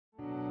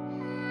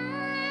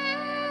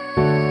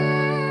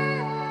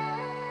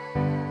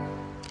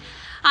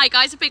Hi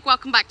guys, a big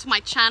welcome back to my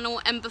channel,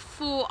 and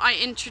before I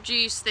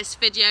introduce this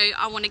video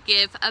I want to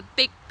give a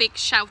big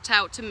shout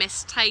out to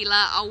Miss Taylor.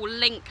 I will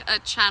link a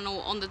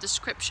channel on the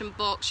description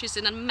box. She's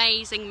an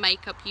amazing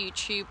makeup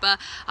YouTuber.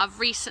 I've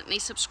recently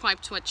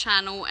subscribed to her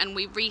channel and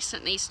we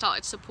recently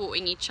started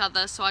supporting each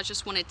other, so I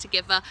just wanted to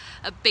give her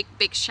a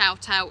big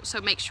shout out, so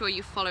make sure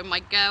you follow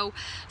my girl.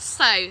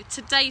 So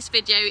today's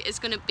video is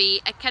going to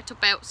be a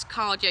kettlebells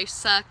cardio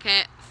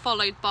circuit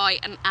followed by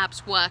an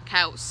abs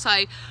workout.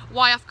 So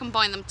why I've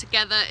combined them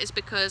together is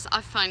because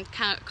I find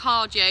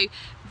cardio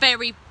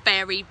very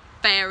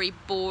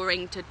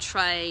boring to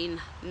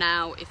train.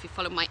 Now if you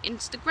follow my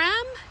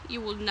Instagram you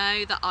will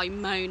know that I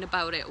moan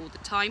about it all the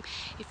time.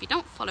 If you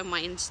don't follow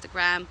my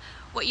Instagram,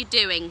 what you're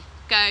doing,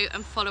 go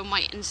and follow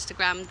my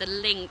Instagram. The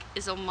link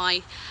is on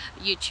my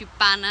YouTube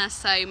banner,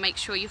 so make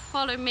sure you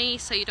follow me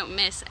so you don't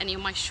miss any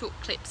of my short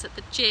clips at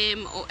the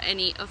gym or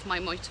any of my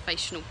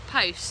motivational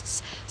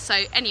posts. So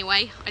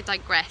anyway, I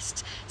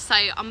digressed. So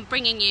I'm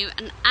bringing you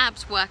an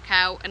abs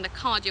workout and a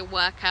cardio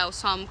workout,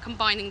 so I'm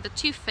combining the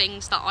two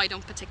things that I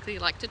don't particularly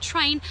like to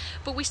train,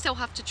 but we still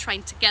have to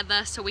train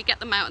together, so we get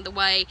them out of the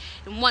way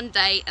in one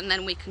day and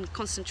then we can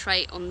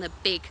concentrate on the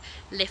big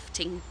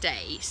lifting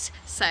days.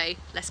 So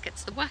let's get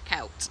to the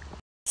workout.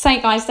 So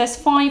guys, there's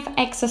 5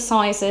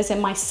 exercises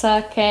in my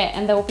circuit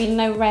and there will be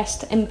no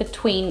rest in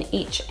between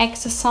each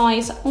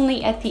exercise,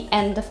 only at the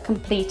end of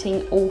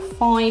completing all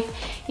 5.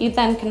 You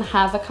then can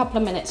have a couple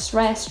of minutes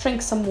rest,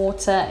 drink some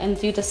water and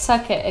do the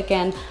circuit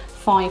again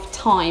 5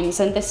 times,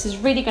 and this is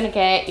really going to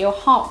get your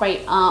heart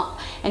rate up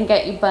and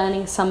get you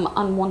burning some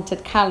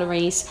unwanted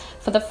calories.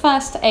 For the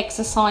first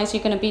exercise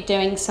you're going to be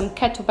doing some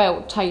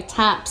kettlebell toe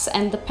taps,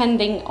 and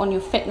depending on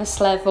your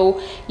fitness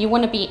level you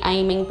want to be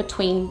aiming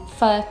between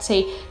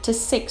 30 to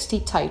 60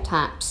 toe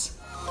taps.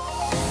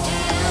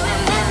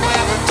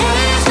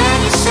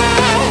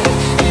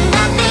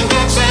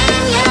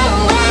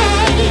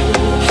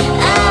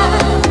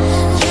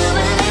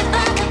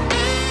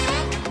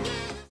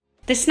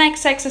 This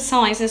next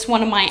exercise is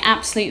one of my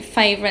absolute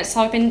favourites.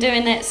 I've been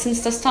doing it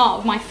since the start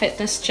of my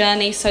fitness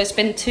journey, so it's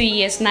been 2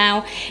 years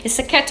now. It's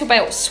a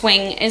kettlebell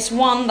swing. It's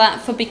one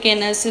that for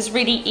beginners is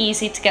really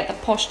easy to get the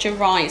posture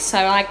right, so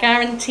I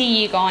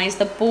guarantee you guys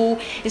the ball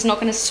is not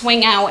going to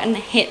swing out and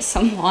hit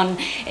someone.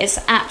 It's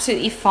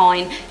absolutely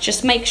fine.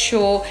 Just make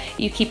sure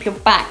you keep your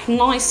back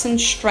nice and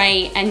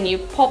straight and you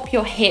pop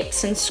your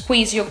hips and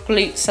squeeze your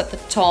glutes at the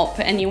top,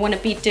 and you want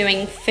to be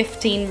doing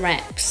 15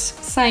 reps.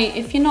 So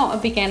if you're not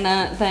a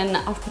beginner, then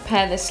I've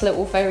prepared this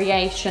little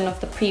variation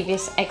of the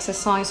previous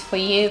exercise for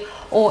you,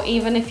 or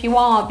even if you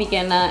are a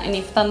beginner and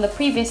you've done the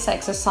previous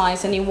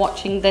exercise and you're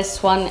watching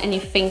this one and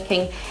you're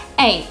thinking,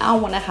 hey, I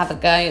want to have a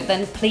go,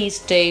 then please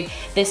do.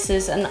 This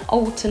is an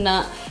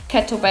alternate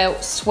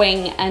kettlebell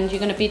swing and you're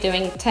going to be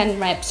doing 10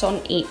 reps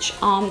on each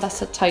arm.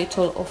 That's a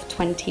total of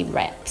 20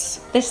 reps.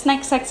 This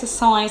next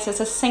exercise is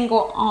a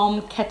single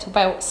arm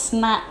kettlebell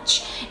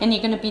snatch, and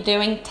you're going to be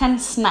doing 10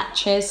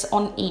 snatches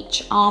on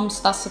each arm,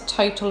 so that's a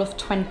total of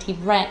 20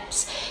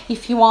 reps.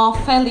 If you are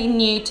fairly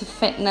new to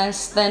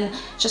fitness, then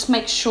just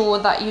make sure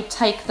that you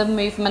take the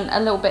movement a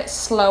little bit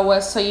slower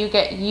so you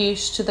get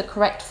used to the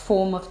correct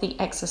form of the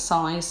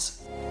exercise.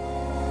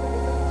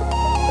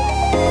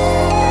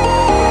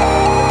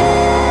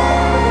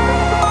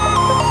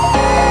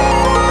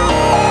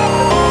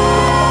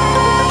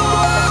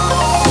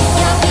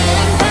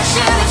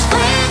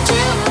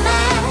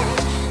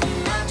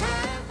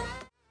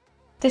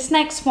 This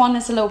next one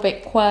is a little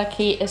bit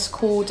quirky. It's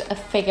called a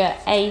figure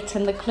 8,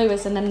 and the clue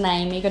is in the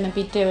name. You're going to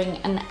be doing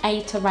an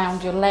 8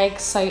 around your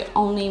legs, so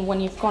only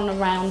when you've gone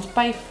around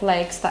both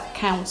legs that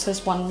counts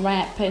as 1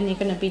 rep, and you're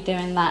going to be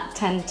doing that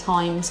 10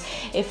 times.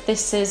 If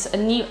this is a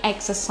new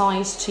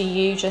exercise to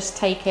you, just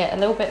take it a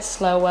little bit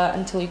slower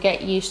until you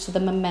get used to the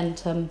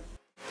momentum.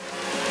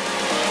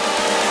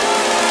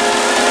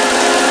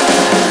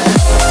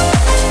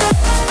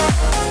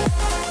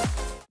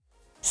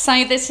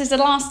 So this is the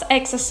last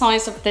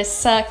exercise of this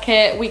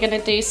circuit. We're going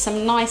to do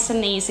some nice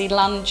and easy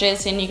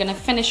lunges, and you're going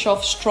to finish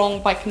off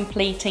strong by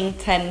completing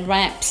 10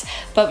 reps.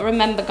 But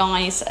remember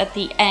guys, at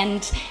the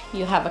end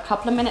you have a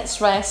couple of minutes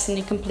rest and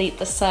you complete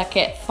the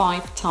circuit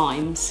 5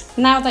 times.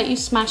 Now that you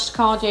smashed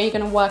cardio, you're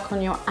going to work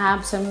on your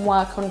abs and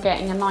work on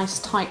getting a nice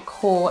tight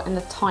core and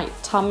a tight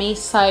tummy.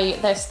 So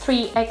there's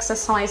 3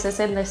 exercises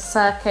in this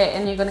circuit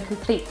and you're going to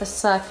complete the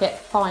circuit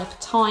 5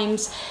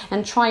 times,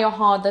 and try your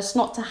hardest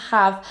not to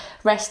have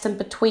rest in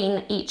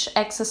between each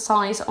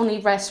exercise. Only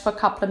rest for a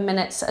couple of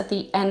minutes at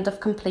the end of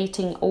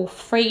completing all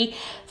 3.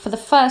 For the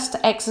first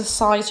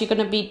exercise you're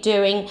going to be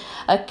doing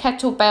a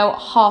kettlebell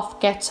half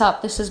get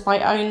up. This is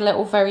my own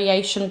little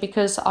variation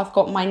because I've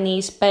got my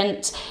knees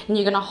bent, and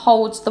you're going to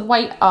hold the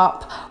weight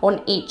up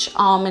on each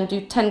arm and do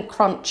 10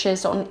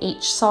 crunches on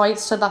each side,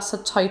 so that's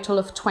a total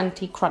of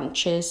 20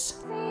 crunches.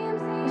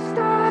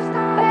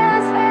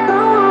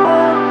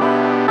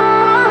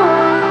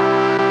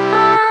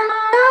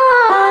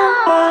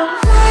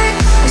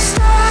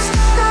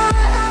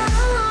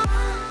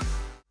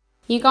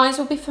 You guys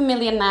will be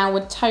familiar now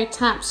with toe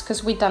taps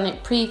because we've done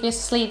it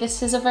previously.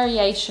 This is a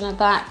variation of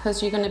that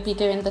because you're going to be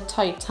doing the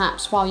toe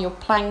taps while you're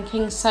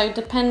planking. So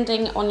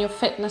depending on your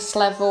fitness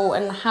level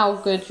and how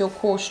good your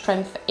core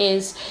strength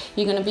is,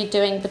 you're going to be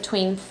doing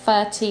between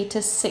 30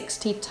 to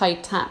 60 toe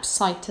taps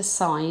side to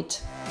side.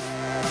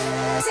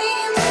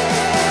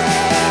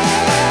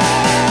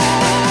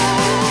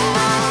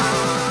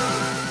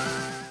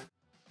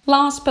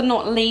 Last but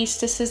not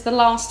least, this is the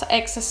last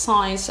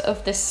exercise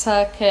of this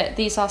circuit.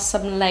 These are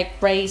some leg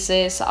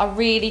raises. I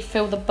really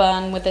feel the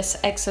burn with this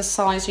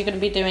exercise. You're going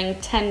to be doing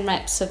 10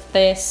 reps of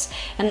this.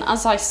 And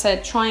as I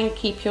said, try and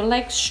keep your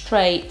legs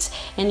straight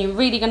and you're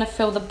really going to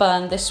feel the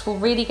burn. This will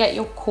really get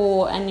your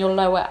core and your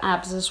lower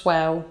abs as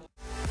well.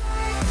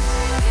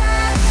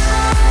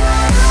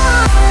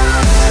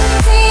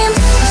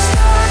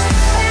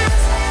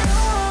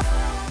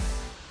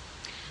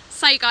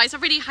 So guys, I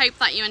really hope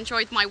that you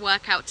enjoyed my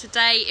workout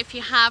today. If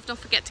you have, don't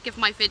forget to give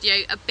my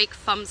video a big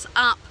thumbs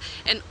up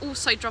and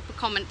also drop a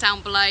comment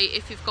down below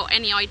if you've got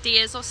any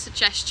ideas or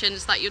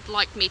suggestions that you'd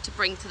like me to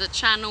bring to the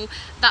channel,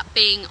 that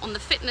being on the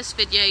fitness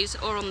videos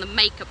or on the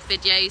makeup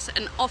videos.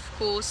 And of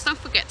course, don't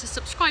forget to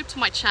subscribe to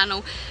my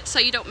channel so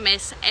you don't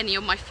miss any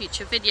of my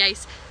future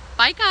videos.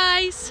 Bye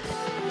guys!